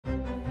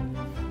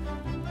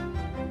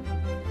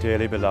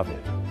Dearly beloved,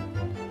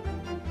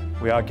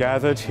 we are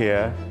gathered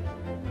here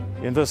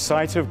in the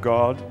sight of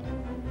God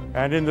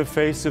and in the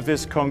face of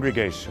this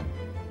congregation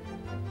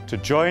to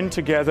join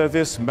together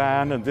this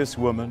man and this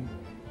woman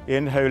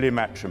in holy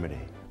matrimony.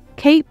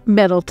 Kate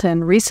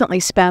Middleton recently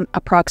spent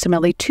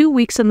approximately 2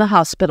 weeks in the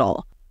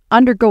hospital,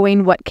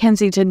 undergoing what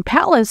Kensington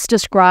Palace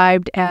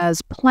described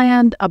as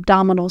planned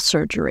abdominal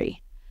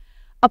surgery.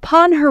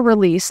 Upon her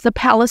release, the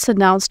palace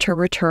announced her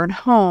return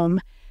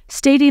home,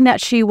 stating that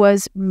she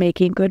was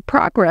making good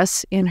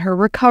progress in her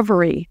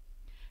recovery.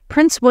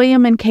 Prince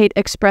William and Kate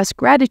expressed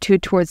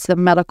gratitude towards the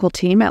medical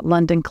team at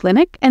London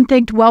Clinic and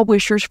thanked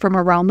well-wishers from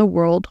around the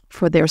world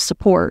for their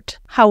support.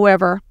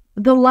 However,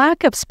 the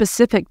lack of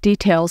specific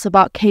details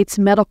about Kate's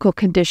medical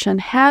condition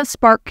has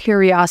sparked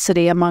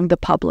curiosity among the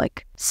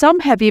public. Some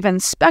have even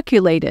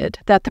speculated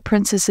that the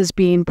princess is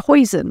being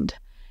poisoned,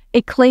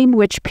 a claim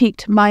which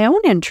piqued my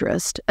own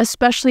interest,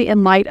 especially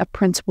in light of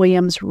Prince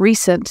William's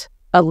recent,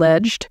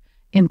 alleged,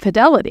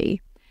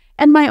 infidelity,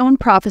 and my own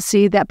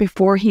prophecy that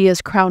before he is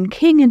crowned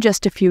king in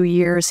just a few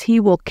years, he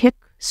will kick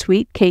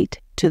sweet Kate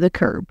to the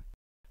curb.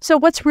 So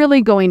what's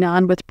really going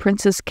on with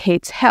Princess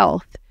Kate's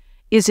health?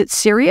 Is it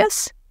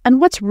serious? And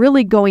what's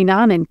really going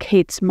on in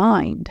Kate's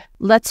mind?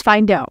 Let's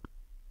find out.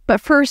 But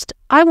first,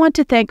 I want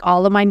to thank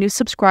all of my new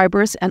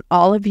subscribers and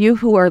all of you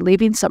who are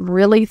leaving some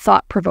really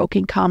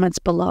thought-provoking comments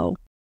below.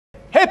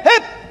 Hip,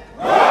 hip!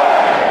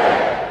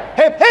 Hooray!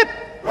 Hip, hip!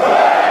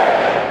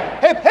 Hooray!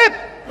 Hip, hip!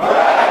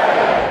 Hooray!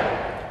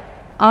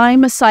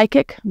 I'm a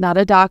psychic, not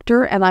a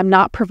doctor, and I'm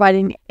not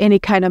providing any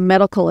kind of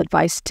medical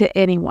advice to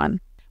anyone.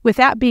 With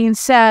that being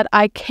said,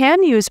 I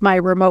can use my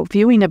remote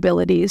viewing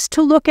abilities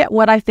to look at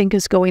what I think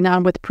is going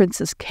on with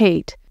Princess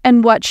Kate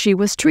and what she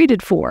was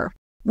treated for.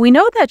 We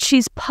know that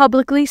she's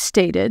publicly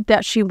stated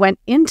that she went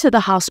into the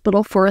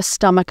hospital for a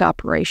stomach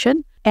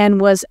operation and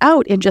was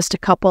out in just a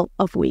couple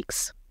of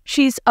weeks.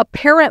 She's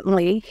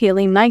apparently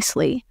healing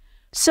nicely,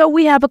 so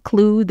we have a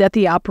clue that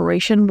the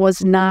operation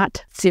was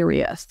not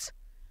serious.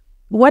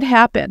 What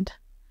happened?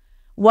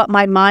 What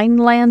my mind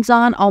lands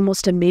on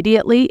almost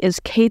immediately is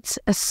Kate's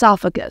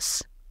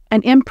esophagus,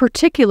 and in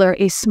particular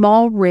a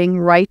small ring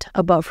right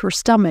above her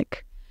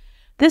stomach.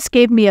 This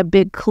gave me a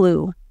big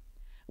clue.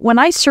 When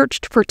I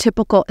searched for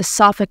typical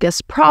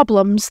esophagus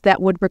problems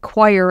that would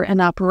require an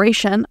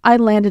operation, I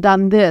landed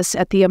on this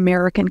at the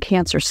American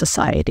Cancer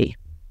Society.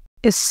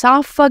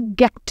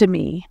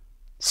 Esophagectomy,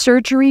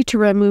 surgery to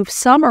remove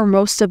some or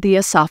most of the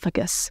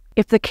esophagus.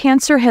 If the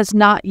cancer has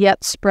not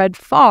yet spread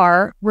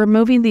far,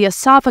 removing the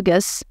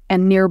esophagus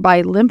and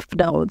nearby lymph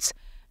nodes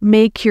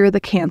may cure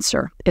the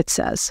cancer, it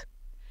says.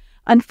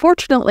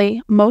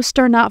 Unfortunately, most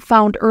are not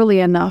found early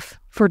enough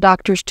for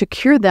doctors to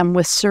cure them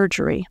with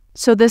surgery.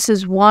 So this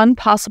is one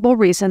possible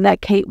reason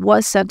that Kate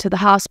was sent to the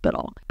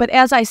hospital. But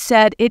as I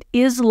said, it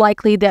is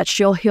likely that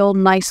she'll heal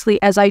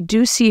nicely, as I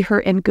do see her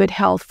in good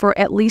health for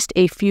at least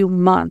a few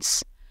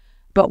months.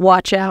 But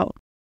watch out.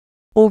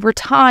 Over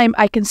time,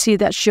 I can see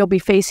that she'll be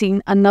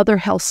facing another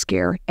health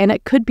scare, and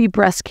it could be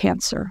breast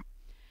cancer.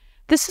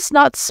 This is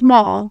not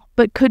small,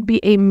 but could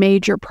be a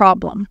major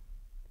problem.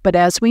 But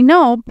as we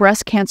know,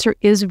 breast cancer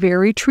is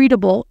very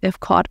treatable if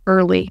caught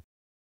early.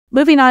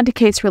 Moving on to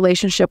Kate's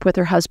relationship with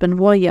her husband,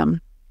 William.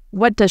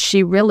 What does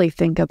she really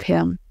think of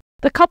him?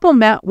 The couple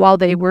met while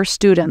they were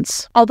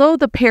students. Although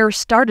the pair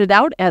started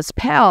out as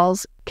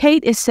pals,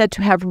 Kate is said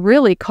to have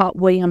really caught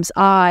William's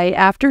eye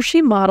after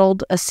she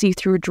modeled a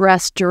see-through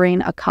dress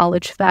during a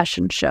college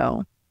fashion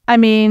show. I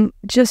mean,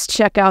 just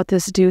check out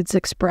this dude's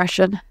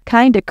expression.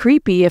 Kinda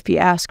creepy if you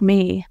ask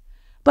me.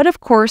 But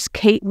of course,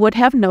 Kate would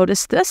have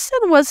noticed this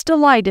and was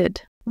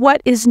delighted.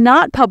 What is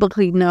not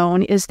publicly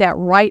known is that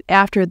right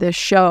after this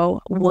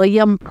show,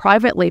 William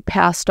privately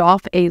passed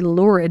off a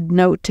lurid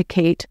note to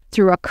Kate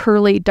through a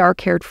curly,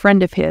 dark-haired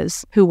friend of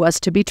his who was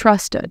to be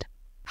trusted.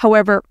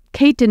 However,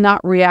 Kate did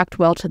not react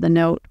well to the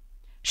note.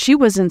 She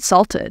was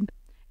insulted,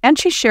 and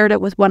she shared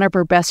it with one of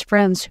her best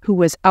friends who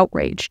was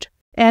outraged.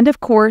 And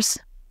of course,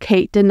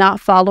 Kate did not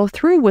follow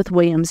through with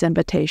William's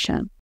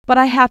invitation. But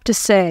I have to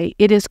say,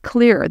 it is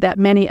clear that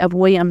many of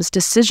William's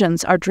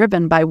decisions are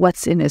driven by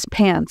what's in his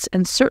pants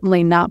and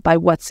certainly not by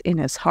what's in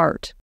his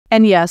heart.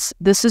 And yes,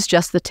 this is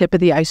just the tip of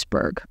the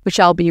iceberg,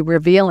 which I'll be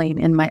revealing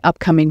in my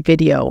upcoming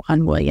video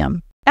on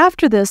William.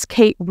 After this,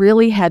 Kate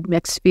really had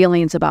mixed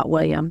feelings about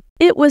William.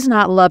 It was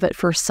not love at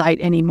first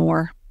sight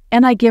anymore,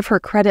 and I give her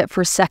credit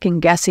for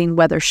second-guessing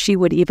whether she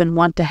would even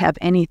want to have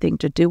anything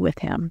to do with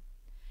him.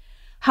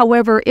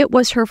 However, it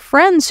was her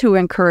friends who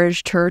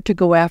encouraged her to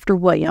go after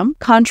William,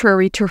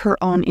 contrary to her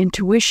own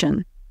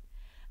intuition.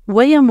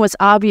 William was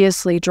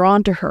obviously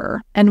drawn to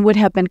her and would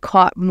have been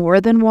caught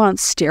more than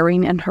once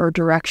staring in her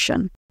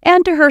direction.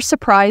 And to her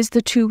surprise,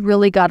 the two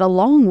really got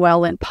along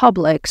well in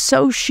public,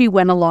 so she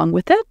went along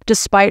with it,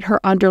 despite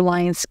her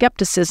underlying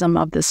skepticism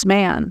of this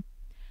man.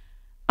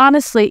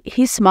 Honestly,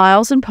 he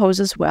smiles and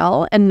poses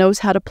well and knows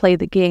how to play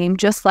the game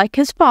just like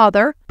his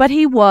father, but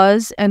he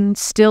was and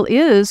still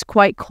is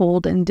quite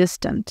cold and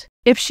distant.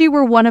 If she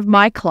were one of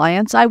my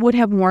clients, I would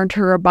have warned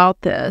her about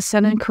this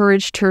and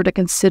encouraged her to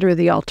consider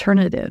the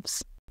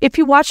alternatives. If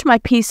you watch my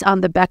piece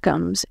on the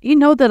Beckhams, you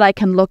know that I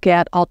can look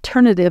at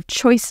alternative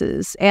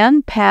choices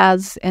and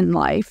paths in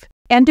life.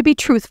 And to be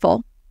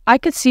truthful, I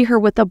could see her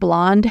with a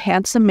blonde,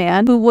 handsome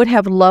man who would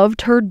have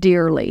loved her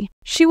dearly.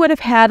 She would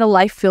have had a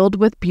life filled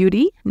with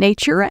beauty,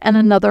 nature, and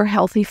another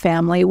healthy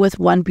family with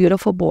one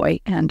beautiful boy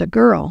and a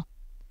girl.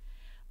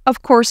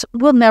 Of course,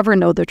 we'll never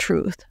know the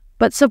truth,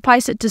 but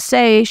suffice it to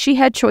say, she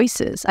had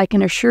choices, I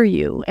can assure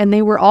you, and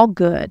they were all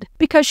good,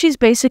 because she's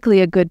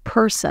basically a good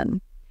person.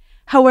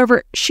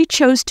 However, she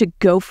chose to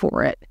go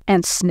for it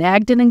and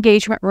snagged an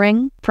engagement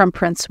ring from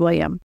Prince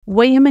William.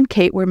 William and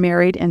Kate were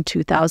married in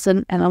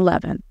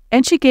 2011,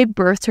 and she gave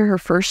birth to her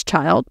first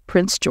child,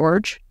 Prince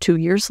George, 2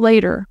 years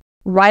later.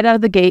 Right out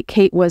of the gate,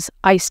 Kate was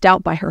iced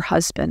out by her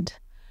husband.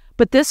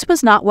 But this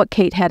was not what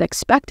Kate had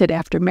expected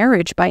after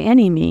marriage by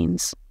any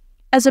means.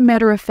 As a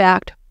matter of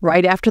fact,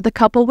 right after the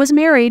couple was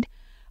married,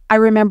 I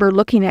remember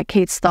looking at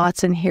Kate's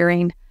thoughts and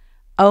hearing,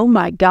 "Oh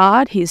my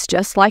God, he's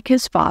just like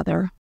his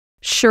father."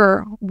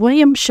 Sure,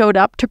 William showed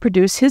up to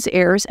produce his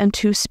heirs and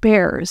 2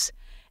 spares,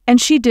 and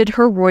she did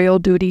her royal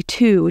duty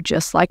too,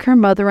 just like her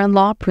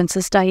mother-in-law,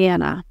 Princess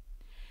Diana.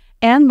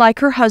 And like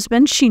her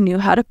husband, she knew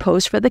how to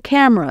pose for the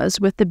cameras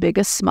with the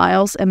biggest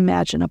smiles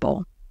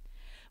imaginable.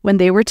 When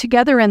they were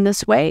together in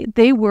this way,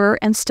 they were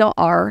and still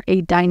are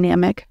a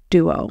dynamic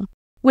duo.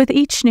 With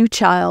each new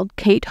child,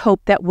 Kate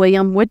hoped that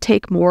William would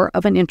take more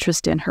of an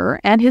interest in her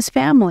and his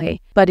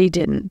family, but he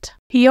didn't.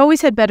 He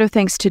always had better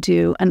things to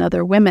do and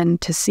other women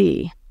to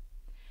see.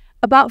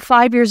 About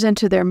 5 years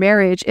into their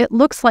marriage, it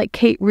looks like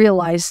Kate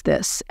realized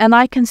this, and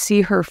I can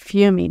see her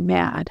fuming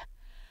mad.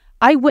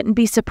 I wouldn't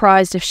be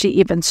surprised if she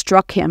even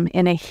struck him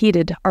in a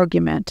heated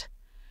argument.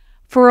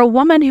 For a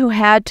woman who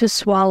had to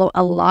swallow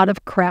a lot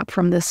of crap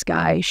from this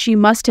guy, she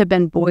must have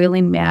been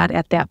boiling mad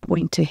at that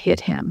point to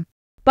hit him.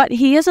 But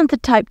he isn't the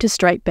type to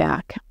strike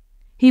back.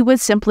 He would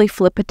simply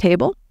flip a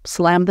table,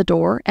 slam the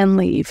door, and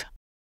leave.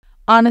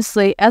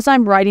 Honestly, as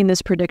I'm writing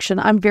this prediction,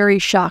 I'm very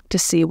shocked to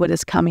see what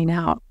is coming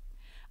out.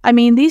 I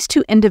mean, these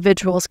 2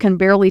 individuals can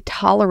barely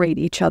tolerate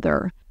each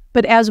other,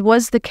 but as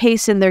was the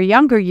case in their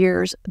younger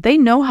years, they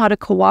know how to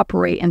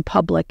cooperate in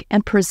public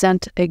and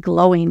present a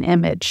glowing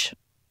image.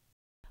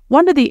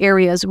 One of the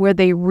areas where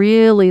they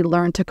really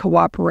learn to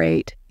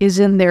cooperate is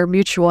in their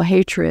mutual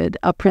hatred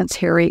of Prince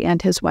Harry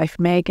and his wife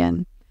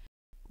Meghan.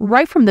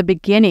 Right from the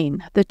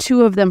beginning, the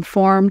 2 of them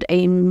formed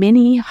a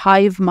mini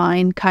hive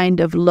mind kind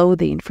of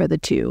loathing for the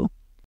 2.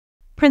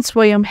 Prince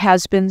William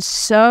has been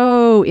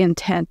so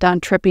intent on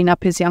tripping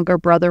up his younger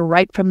brother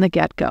right from the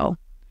get-go.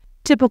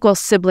 Typical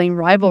sibling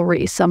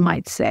rivalry, some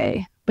might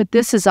say, but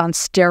this is on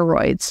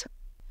steroids.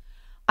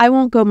 I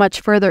won't go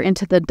much further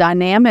into the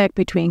dynamic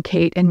between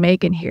Kate and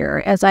Meghan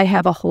here, as I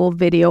have a whole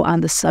video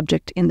on the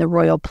subject in the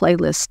royal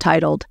playlist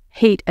titled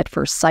Hate at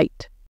First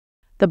Sight.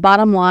 The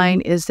bottom line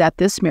is that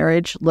this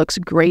marriage looks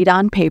great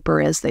on paper,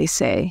 as they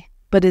say,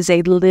 but is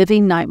a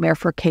living nightmare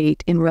for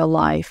Kate in real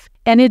life,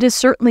 and it is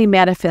certainly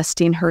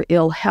manifesting her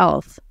ill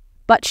health.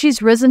 But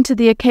she's risen to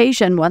the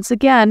occasion once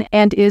again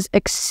and is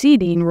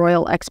exceeding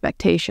royal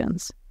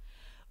expectations.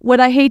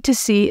 What I hate to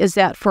see is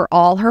that for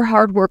all her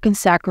hard work and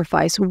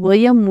sacrifice,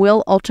 William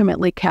will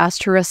ultimately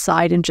cast her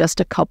aside in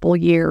just a couple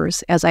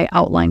years, as I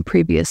outlined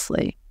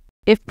previously.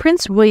 If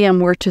Prince William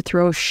were to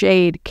throw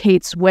shade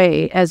Kate's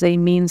way as a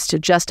means to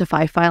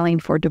justify filing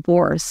for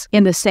divorce,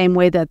 in the same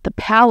way that the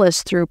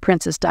palace threw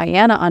Princess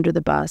Diana under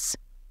the bus,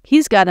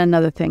 he's got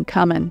another thing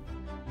coming.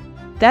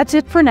 That's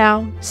it for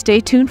now. Stay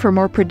tuned for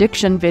more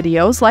prediction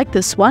videos like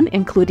this one,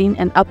 including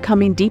an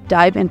upcoming deep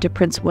dive into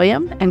Prince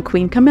William and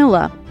Queen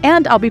Camilla.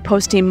 And I'll be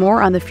posting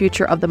more on the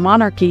future of the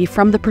monarchy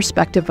from the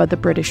perspective of the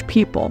British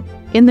people.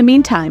 In the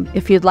meantime,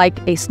 if you'd like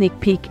a sneak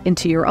peek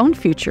into your own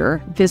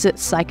future, visit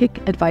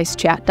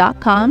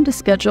psychicadvicechat.com to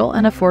schedule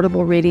an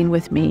affordable reading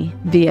with me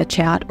via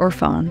chat or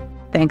phone.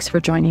 Thanks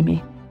for joining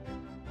me.